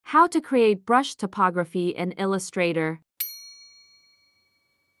How to create brush typography in Illustrator.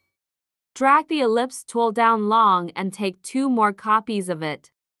 Drag the ellipse tool down long and take 2 more copies of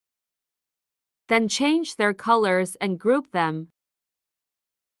it. Then change their colors and group them.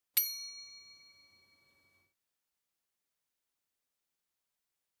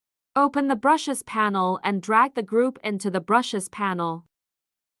 Open the Brushes panel and drag the group into the Brushes panel.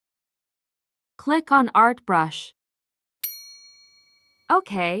 Click on Art Brush.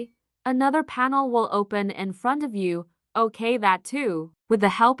 OK, another panel will open in front of you. OK that too. With the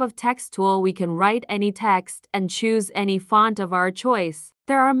help of Text tool, we can write any text and choose any font of our choice.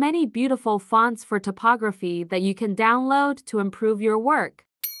 There are many beautiful fonts for typography that you can download to improve your work.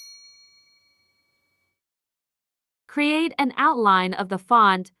 Create an outline of the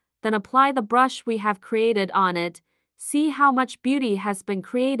font, then apply the brush we have created on it. See how much beauty has been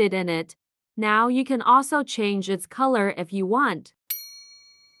created in it. Now you can also change its color if you want.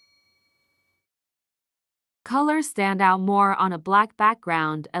 Colors stand out more on a black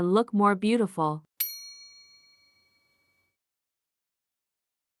background and look more beautiful.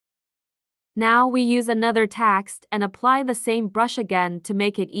 Now we use another text and apply the same brush again to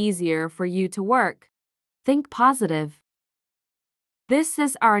make it easier for you to work. Think positive. This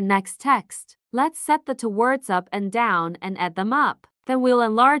is our next text. Let's set the two words up and down and add them up. Then we'll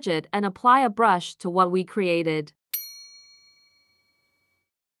enlarge it and apply a brush to what we created.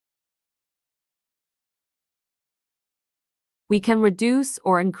 We can reduce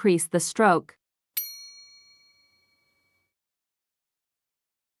or increase the stroke.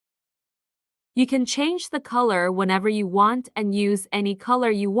 You can change the color whenever you want and use any color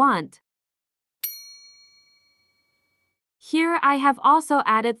you want. Here I have also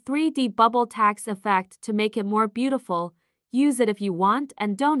added 3D bubble text effect to make it more beautiful. Use it if you want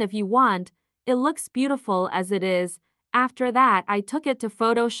and don't if you want. It looks beautiful as it is. After that, I took it to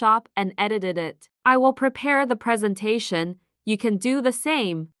Photoshop and edited it. I will prepare the presentation. You can do the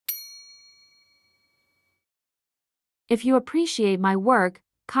same. If you appreciate my work,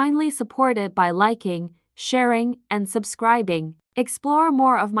 kindly support it by liking, sharing, and subscribing. Explore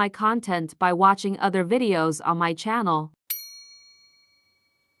more of my content by watching other videos on my channel.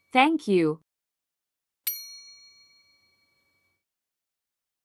 Thank you.